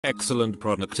Excellent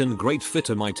product and great fit.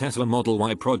 My Tesla Model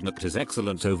Y product is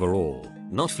excellent overall,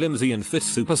 not flimsy and fits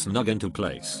super snug into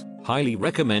place. Highly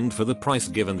recommend for the price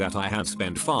given that I had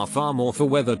spent far more for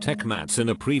WeatherTech mats in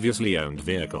a previously owned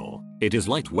vehicle. It is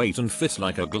lightweight and fits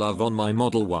like a glove on my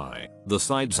Model Y. The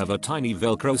sides have a tiny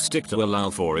velcro stick to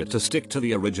allow for it to stick to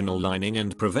the original lining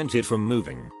and prevent it from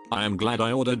moving. I am glad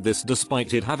I ordered this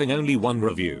despite it having only one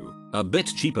review. A bit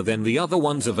cheaper than the other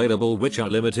ones available, which are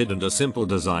limited and a simple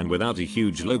design without a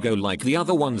huge logo like the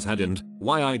other ones had, and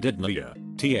why I didn't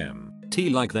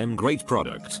TMT like them. Great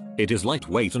product. It is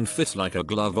lightweight and fits like a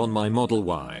glove on my Model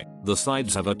Y. The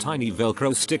sides have a tiny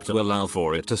velcro stick to allow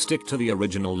for it to stick to the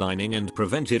original lining and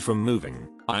prevent it from moving.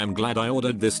 I am glad I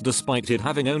ordered this despite it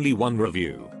having only one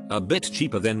review. A bit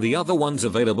cheaper than the other ones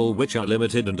available, which are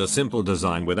limited and a simple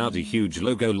design without a huge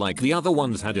logo like the other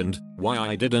ones had, and why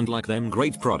I didn't like them.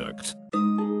 Great product.